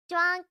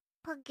strong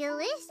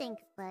pugilistic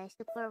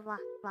super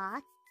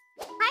rock.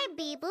 Hi,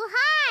 Biboo.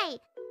 Hi!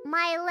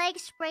 My leg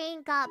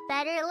sprain got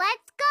better.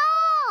 Let's go!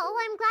 Oh,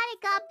 I'm glad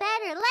it got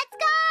better. Let's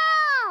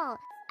go!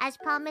 As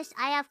promised,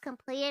 I have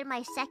completed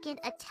my second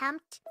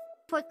attempt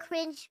for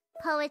cringe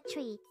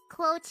poetry.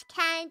 Quote,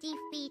 candy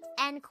feet,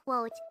 end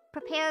quote.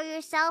 Prepare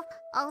yourself.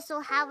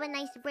 Also, have a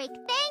nice break.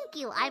 Thank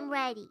you. I'm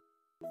ready.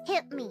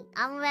 Hit me.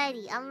 I'm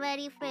ready. I'm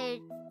ready for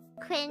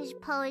cringe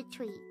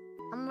poetry.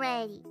 I'm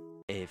ready.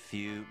 A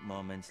few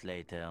moments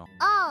later.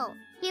 Oh,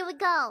 here we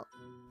go.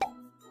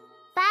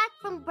 Back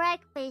from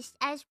breakfast.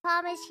 As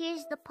promised,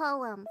 here's the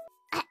poem.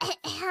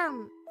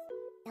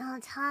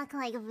 Don't talk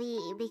like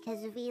V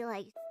because V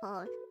likes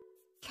poem.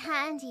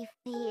 Candy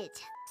feet.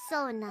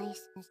 So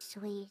nice and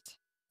sweet.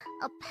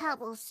 A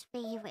pebble's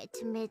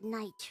favorite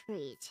midnight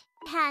treat.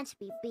 Can't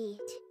be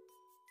beat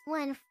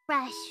when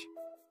fresh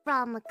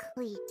from a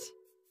cleat.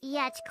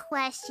 Yet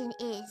question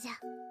is,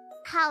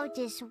 how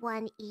does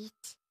one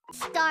eat?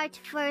 Start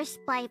first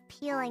by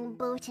peeling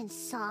boot and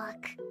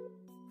sock.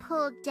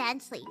 Pull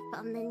gently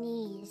from the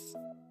knees.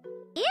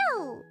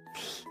 Ew!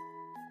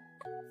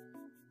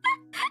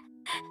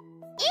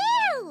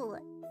 Ew!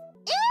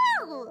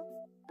 Ew!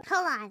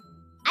 Hold on.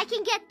 I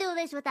can get through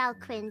this without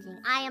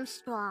cringing. I am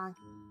strong.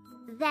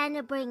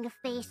 Then bring a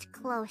face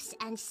close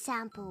and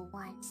sample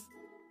once.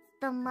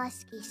 The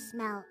musky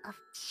smell of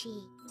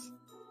cheese.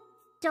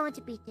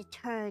 Don't be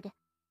deterred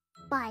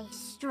by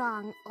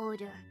strong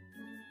odor.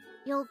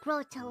 You'll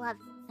grow to love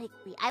it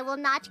quickly. I will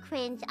not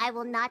cringe. I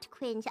will not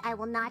cringe. I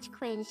will not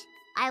cringe.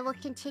 I will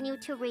continue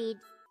to read.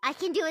 I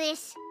can do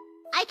this.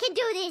 I can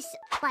do this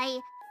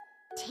by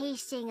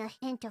tasting a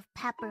hint of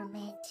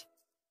peppermint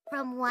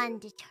from one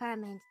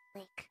determined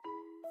lick.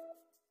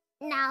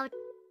 Now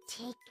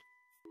take...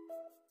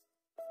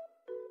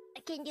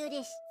 I can do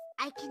this.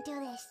 I can do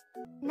this.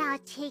 Now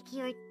take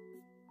your...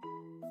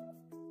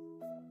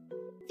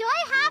 Do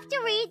I have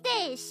to read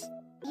this?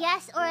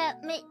 Yes or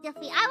admit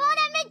defeat? I won't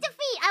admit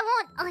defeat! I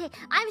won't... Okay,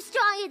 I'm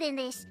stronger than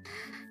this.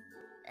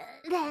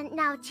 Then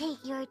now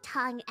take your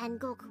tongue and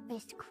go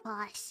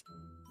crisscross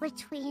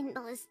between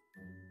those...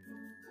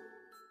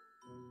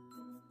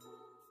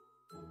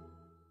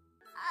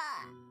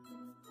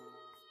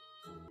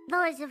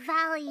 those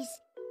valleys.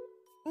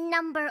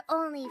 Number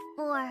only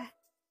 4.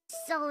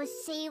 So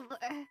savor.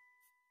 Ew!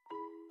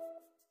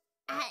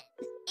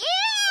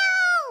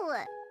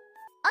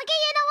 Okay,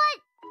 you know what?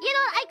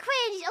 I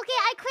cringe. Okay,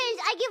 I cringe.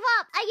 I give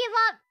up. I give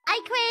up. I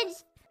cringe.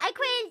 I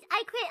cringe.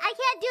 I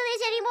can't do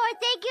this anymore.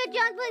 Thank you,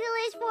 John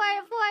Pugilis,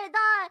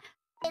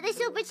 for the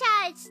super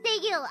chats.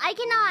 Thank you. I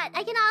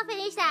cannot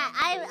finish that.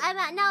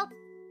 I'm no.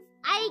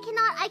 I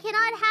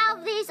cannot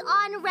have this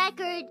on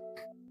record.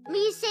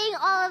 Me saying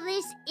all of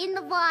this in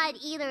the VOD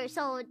either.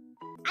 So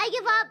I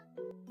give up.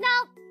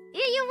 No.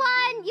 You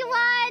won. You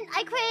won.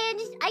 I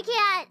cringed. I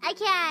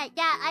can't.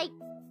 Yeah,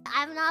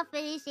 I'm not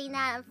finishing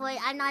that.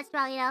 I'm not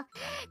strong enough.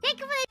 Thank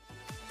you for the